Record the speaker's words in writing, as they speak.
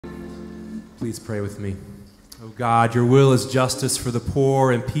Please pray with me. O God, your will is justice for the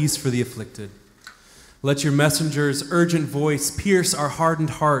poor and peace for the afflicted. Let your messenger's urgent voice pierce our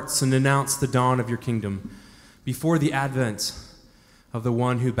hardened hearts and announce the dawn of your kingdom before the advent of the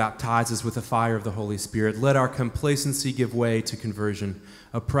one who baptizes with the fire of the Holy Spirit. Let our complacency give way to conversion,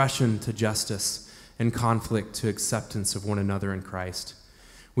 oppression to justice, and conflict to acceptance of one another in Christ.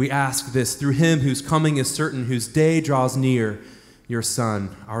 We ask this through him whose coming is certain, whose day draws near, your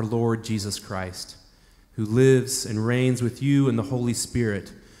Son, our Lord Jesus Christ, who lives and reigns with you in the Holy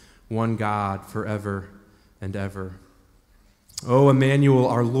Spirit, one God, forever and ever. O Emmanuel,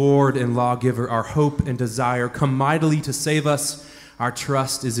 our Lord and lawgiver, our hope and desire, come mightily to save us. Our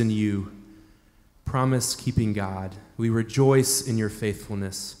trust is in you. Promise-keeping God, we rejoice in your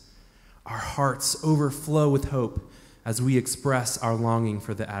faithfulness. Our hearts overflow with hope as we express our longing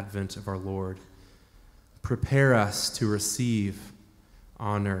for the advent of our Lord. Prepare us to receive,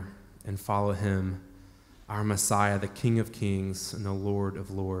 honor, and follow him, our Messiah, the King of Kings and the Lord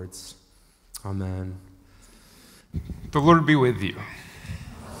of Lords. Amen. The Lord be with you.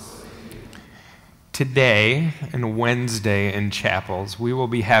 Today and Wednesday in chapels, we will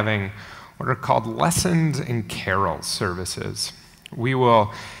be having what are called lessons and carol services. We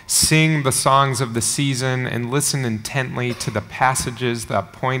will sing the songs of the season and listen intently to the passages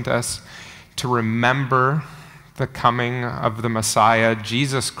that point us to remember the coming of the Messiah,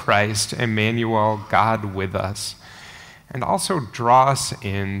 Jesus Christ, Emmanuel, God with us, and also draw us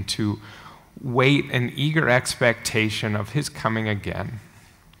in to wait in eager expectation of his coming again.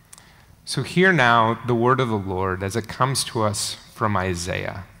 So hear now the word of the Lord as it comes to us from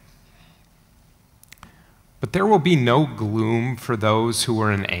Isaiah. But there will be no gloom for those who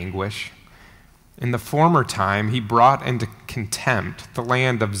were in anguish. In the former time, he brought into contempt the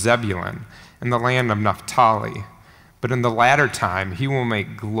land of Zebulun and the land of Naphtali. But in the latter time, he will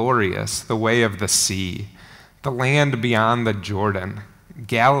make glorious the way of the sea, the land beyond the Jordan,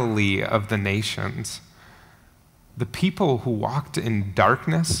 Galilee of the nations. The people who walked in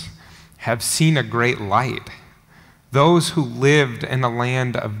darkness have seen a great light. Those who lived in a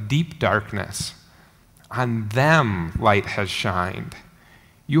land of deep darkness, on them light has shined.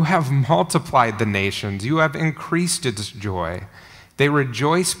 You have multiplied the nations. You have increased its joy. They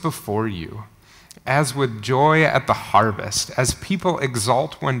rejoice before you, as with joy at the harvest, as people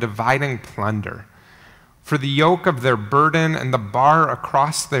exult when dividing plunder. For the yoke of their burden and the bar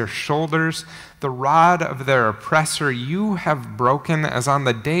across their shoulders, the rod of their oppressor, you have broken as on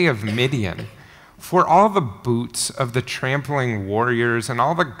the day of Midian. For all the boots of the trampling warriors and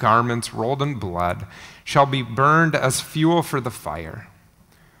all the garments rolled in blood shall be burned as fuel for the fire.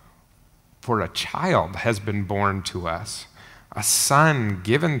 For a child has been born to us, a son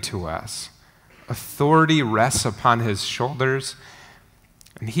given to us. Authority rests upon his shoulders,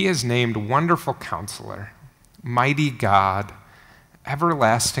 and he is named Wonderful Counselor, Mighty God,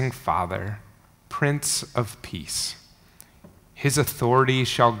 Everlasting Father, Prince of Peace. His authority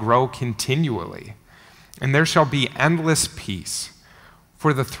shall grow continually, and there shall be endless peace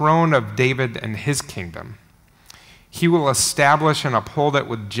for the throne of David and his kingdom. He will establish and uphold it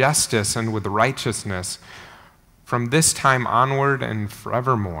with justice and with righteousness from this time onward and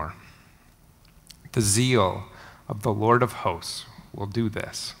forevermore. The zeal of the Lord of hosts will do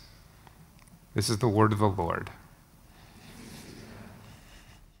this. This is the word of the Lord.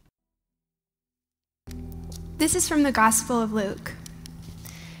 This is from the Gospel of Luke.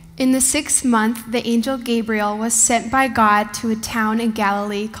 In the 6th month, the angel Gabriel was sent by God to a town in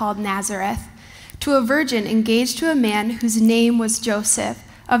Galilee called Nazareth, to a virgin engaged to a man whose name was Joseph,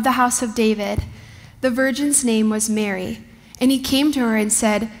 of the house of David. The virgin's name was Mary. And he came to her and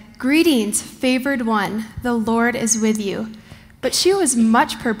said, "Greetings, favored one, the Lord is with you." But she was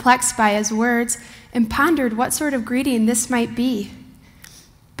much perplexed by his words and pondered what sort of greeting this might be.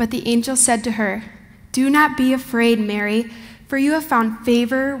 But the angel said to her, "Do not be afraid, Mary, for you have found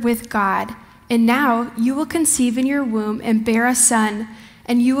favor with God. And now you will conceive in your womb and bear a son,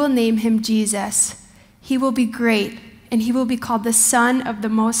 and you will name him Jesus. He will be great, and he will be called the Son of the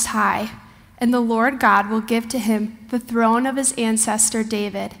Most High. And the Lord God will give to him the throne of his ancestor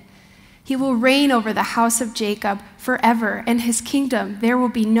David. He will reign over the house of Jacob forever, and his kingdom there will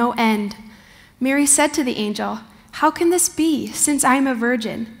be no end." Mary said to the angel, "How can this be, since I am a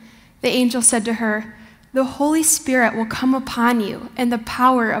virgin?" The angel said to her, "The Holy Spirit will come upon you, and the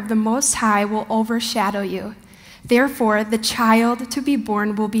power of the Most High will overshadow you. Therefore, the child to be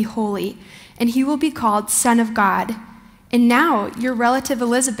born will be holy, and he will be called Son of God. And now your relative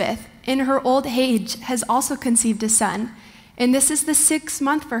Elizabeth, in her old age, has also conceived a son, and this is the 6th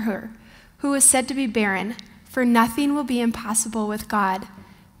month for her, who is said to be barren, for nothing will be impossible with God."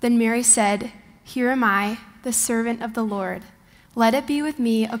 Then Mary said, "Here am I, the servant of the Lord. Let it be with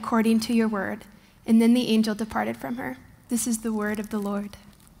me according to your word." And then the angel departed from her. This is the word of the Lord.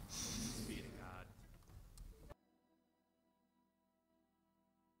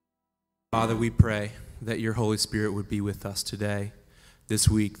 Father, we pray that your Holy Spirit would be with us today, this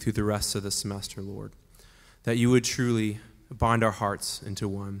week, through the rest of the semester, Lord. That you would truly bind our hearts into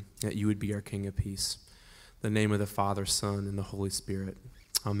one, that you would be our King of peace. In the name of the Father, Son, and the Holy Spirit.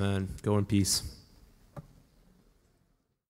 Amen. Go in peace.